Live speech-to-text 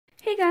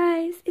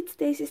guys, it's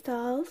Daisy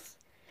Stalls.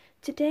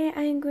 Today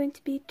I am going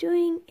to be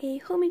doing a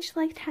homemade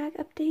Schleich Tack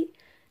update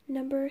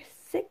number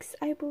 6,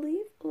 I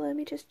believe. Let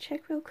me just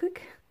check real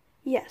quick.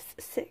 Yes,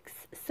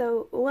 6.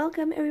 So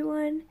welcome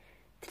everyone.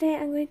 Today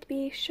I'm going to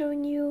be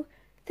showing you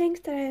things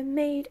that I have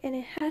made, and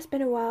it has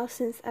been a while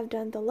since I've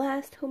done the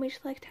last homemade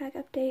Schleich Tack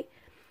update.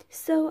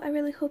 So I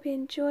really hope you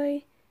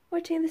enjoy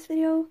watching this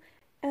video.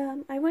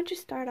 I want to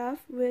start off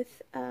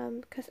with,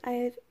 because I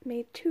have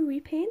made 2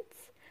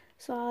 repaints.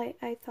 So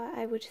I thought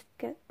I would just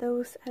get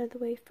those out of the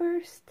way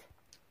first.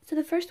 So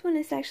the first one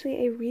is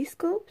actually a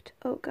resculpt.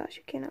 Oh gosh,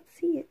 you cannot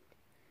see it.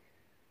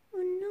 Oh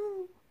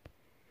no.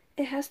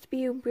 It has to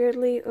be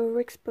weirdly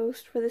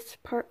overexposed for this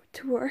part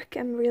to work.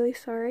 I'm really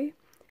sorry.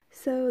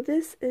 So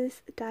this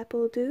is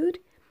Dapple Dude.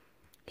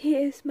 He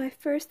is my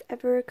first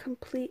ever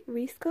complete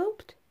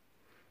resculpt.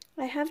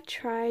 I have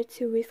tried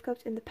to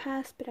resculpt in the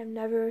past, but I've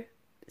never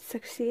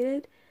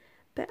succeeded.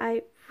 But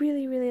I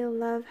really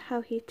love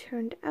how he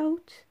turned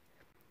out.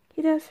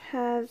 He does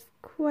have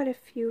quite a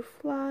few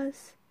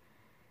flaws,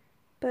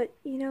 but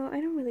you know, I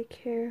don't really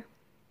care.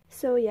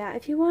 So yeah,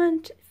 if you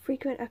want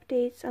frequent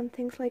updates on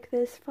things like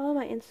this, follow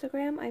my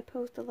Instagram. I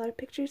post a lot of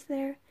pictures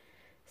there.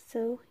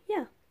 So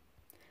yeah.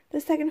 The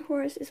second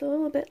horse is a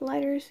little bit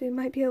lighter, so you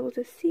might be able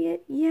to see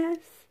it. Yes,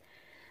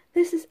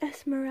 this is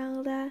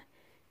Esmeralda.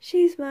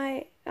 She's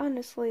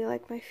honestly,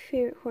 like my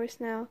favorite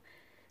horse now.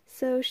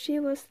 So she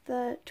was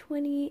the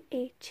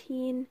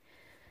 2018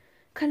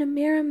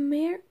 Connemara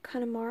mare,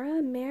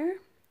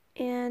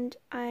 and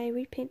I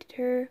repainted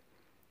her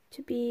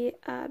to be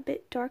a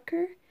bit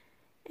darker,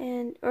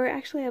 or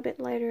actually a bit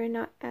lighter and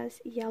not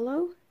as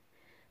yellow.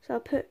 So I'll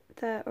put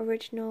the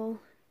original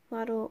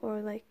model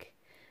or like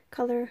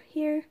color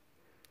here.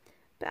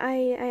 But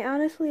I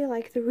honestly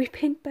like the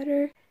repaint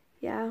better.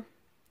 Yeah,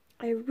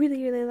 I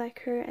really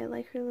like her. I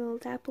like her little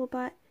dapple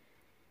butt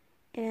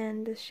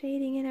and the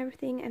shading and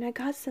everything. And I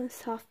got some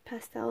soft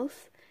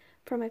pastels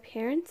from my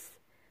parents.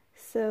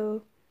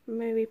 So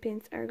my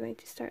repaints are going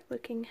to start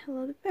looking a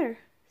little bit better.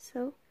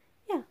 So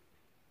yeah.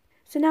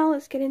 So now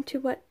let's get into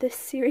what this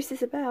series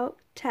is about,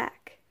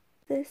 tack.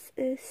 This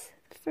is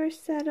the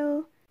first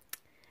saddle.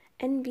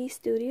 NV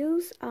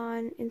Studios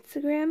on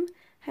Instagram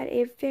had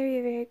a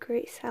very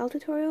great saddle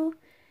tutorial.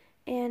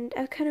 And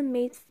I've kind of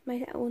made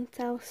my own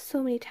saddle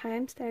so many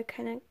times that I've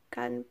kind of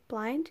gotten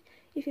blind,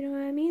 if you know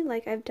what I mean.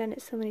 Like, I've done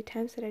it so many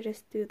times that I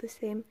just do the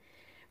same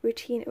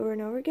routine over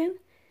and over again.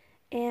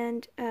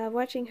 And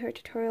watching her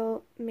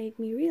tutorial made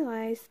me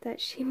realize that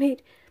she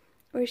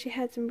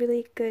had some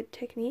really good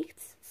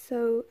techniques.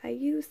 So I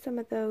used some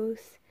of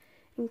those,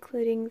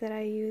 including that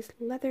I used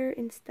leather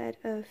instead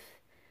of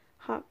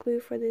hot glue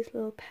for these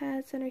little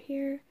pads under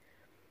here.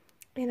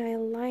 And I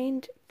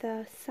aligned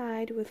the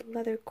side with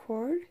leather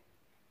cord.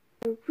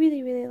 I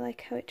really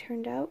like how it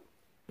turned out.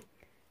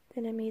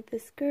 Then I made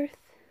this girth.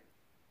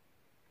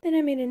 Then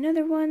I made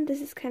another one.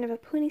 This is kind of a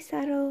pony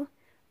saddle.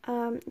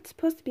 It's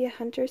supposed to be a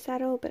hunter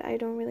saddle, but I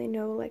don't really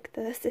know like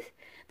the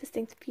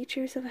distinct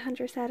features of a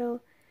hunter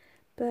saddle.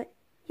 But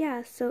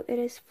yeah, so it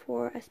is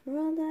for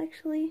Esmeralda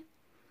actually.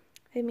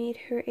 I made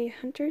her a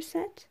hunter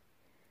set.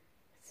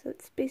 So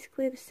it's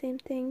basically the same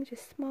thing,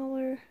 just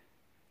smaller.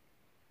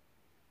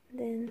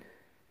 Then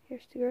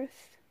here's the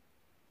girth.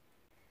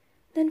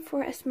 Then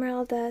for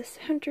Esmeralda's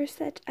hunter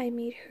set, I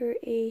made her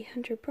a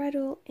hunter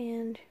bridle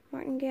and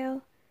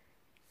martingale.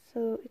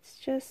 So it's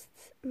just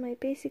my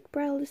basic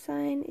bridle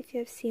design. If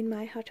you have seen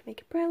my how to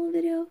make a bridle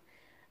video,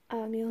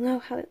 you'll know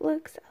how it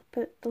looks. I'll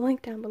put the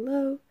link down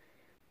below.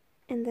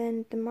 And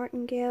then the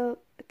martingale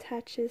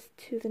attaches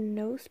to the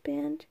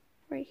noseband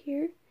right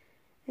here,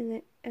 and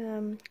it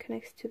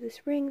connects to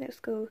this ring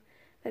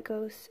that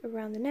goes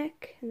around the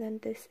neck, and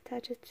then this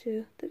attaches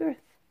to the girth.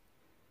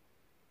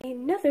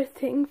 Another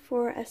thing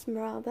for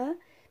Esmeralda,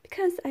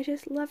 because I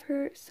just love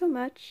her so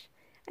much,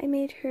 I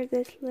made her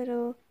this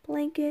little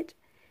blanket.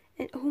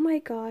 And oh my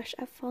gosh,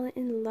 I've fallen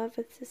in love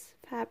with this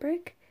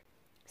fabric.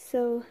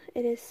 So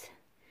it is,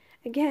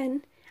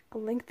 again, I'll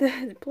link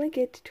the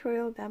blanket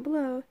tutorial down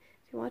below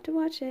if you want to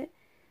watch it.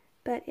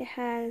 But it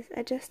has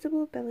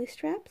adjustable belly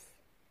straps.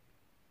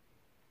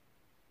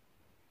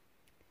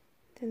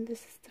 Then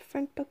this is the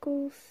front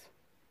buckles.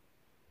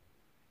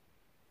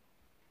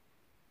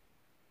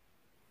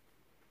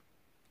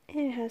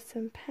 And it has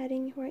some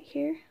padding right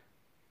here.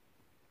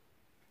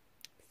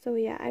 So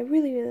yeah, I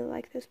really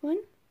like this one.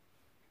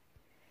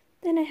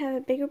 Then I have a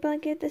bigger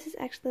blanket. This is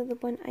actually the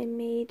one I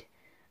made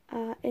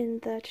in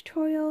the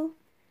tutorial.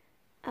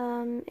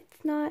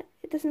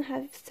 It doesn't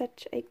have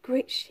such a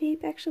great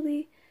shape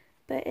actually,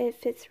 but it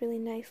fits really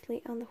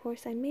nicely on the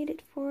horse I made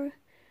it for,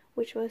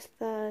 which was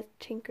the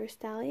Tinker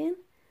Stallion,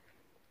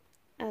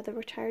 the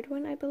retired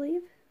one, I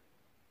believe.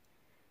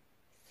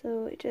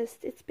 So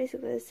it's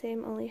basically the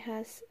same, only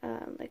has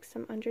like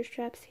some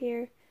understraps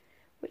here,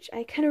 which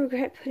I kind of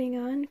regret putting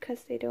on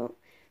because they're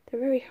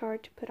very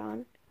hard to put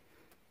on.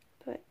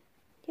 But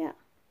yeah,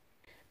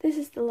 this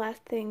is the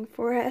last thing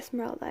for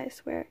Esmeralda, I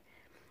swear.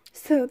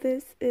 So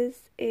this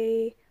is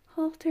a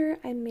halter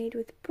I made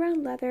with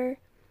brown leather,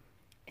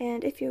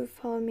 and if you've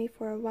followed me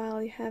for a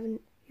while,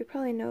 you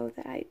probably know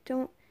that I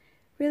don't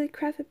really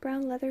craft with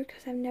brown leather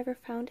because I've never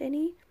found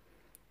any.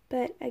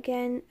 But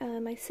again,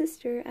 my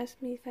sister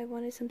asked me if I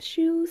wanted some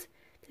shoes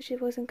that she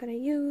wasn't going to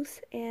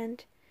use,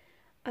 and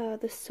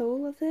the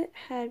sole of it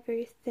had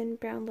very thin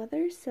brown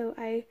leather, so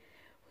I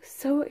was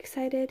so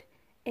excited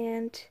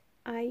and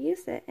I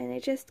used it. And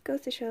it just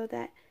goes to show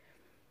that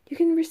you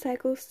can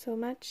recycle so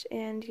much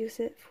and use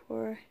it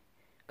for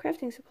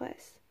crafting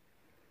supplies.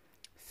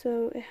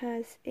 So it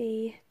has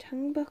a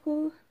tongue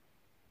buckle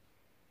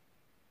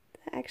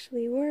that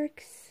actually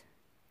works,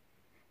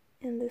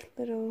 and this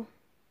little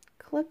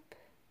clip.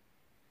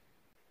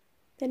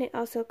 Then it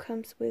also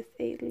comes with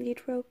a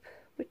lead rope,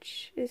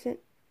 which isn't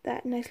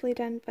that nicely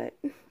done, but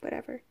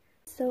whatever.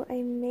 So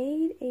I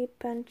made a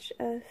bunch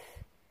of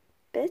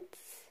bits.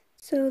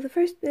 So the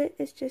first bit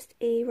is just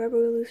a rubber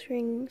loose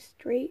ring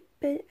straight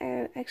bit.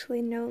 I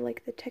actually know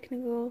like the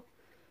technical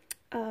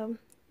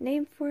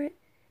name for it,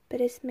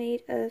 but it's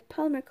made of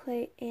polymer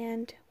clay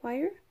and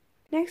wire.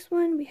 Next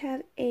one, we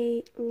have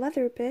a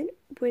leather bit,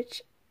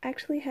 which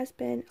actually has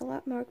been a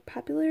lot more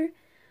popular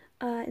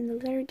in the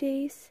later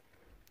days,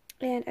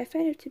 and I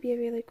find it to be a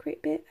really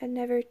great bit. I've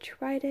never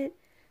tried it,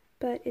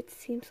 but it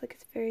seems like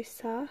it's very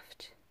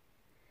soft,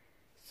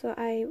 so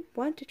I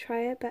want to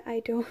try it, but I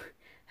don't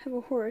have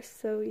a horse,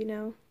 so you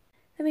know.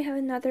 Then we have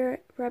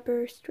another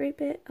rubber straight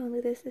bit,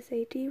 only this is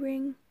a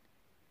D-ring,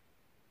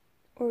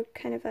 or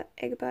kind of an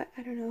egg butt,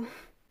 I don't know.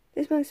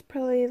 This one's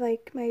probably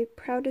like my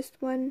proudest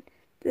one.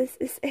 This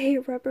is a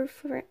rubber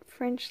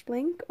French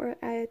link, or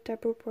a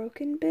double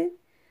broken bit.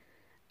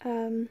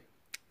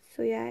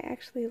 So yeah, it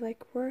actually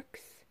like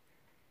works.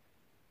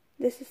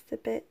 This is the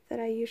bit that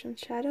I use on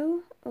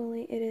shadow,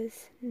 only it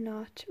is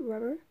not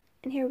rubber.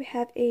 And here we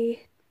have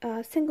a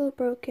single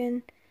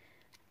broken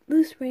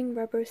loose ring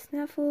rubber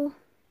snaffle.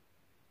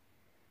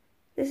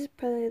 This is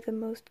probably the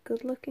most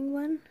good looking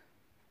one.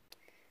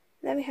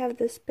 Then we have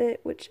this bit,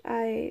 which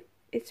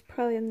it's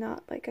probably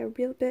not like a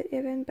real bit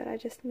even, but I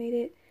just made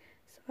it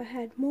so I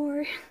had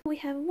more. We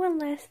have one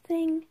last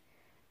thing.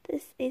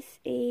 This is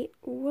a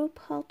rope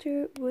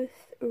halter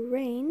with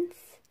reins.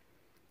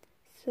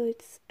 So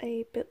it's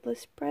a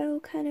bitless bridle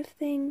kind of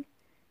thing,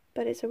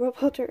 but it's a rope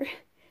halter.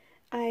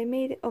 I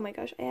made it, oh my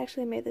gosh, I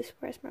actually made this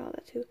for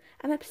Esmeralda too.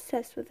 I'm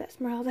obsessed with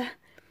Esmeralda.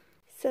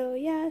 So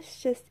yeah,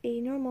 it's just a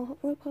normal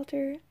rope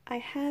halter. I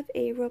have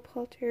a rope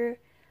halter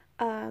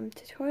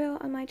tutorial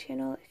on my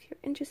channel if you're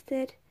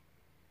interested.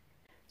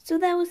 So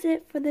that was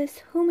it for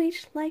this homemade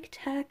Schleich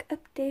Tack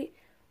update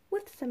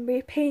with some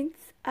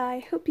repaints.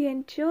 I hope you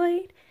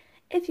enjoyed.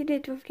 If you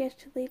did, don't forget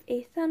to leave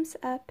a thumbs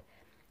up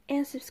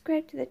and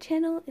subscribe to the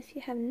channel if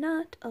you have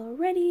not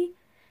already.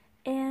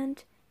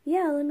 And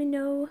yeah, let me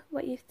know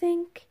what you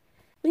think.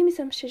 Leave me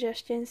some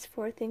suggestions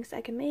for things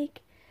I can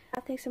make.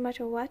 Thanks so much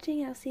for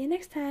watching, and I'll see you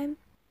next time.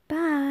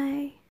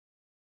 Bye!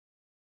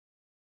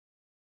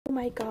 Oh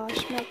my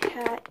gosh, my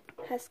cat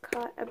has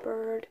caught a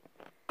bird,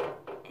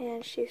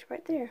 and she's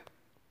right there.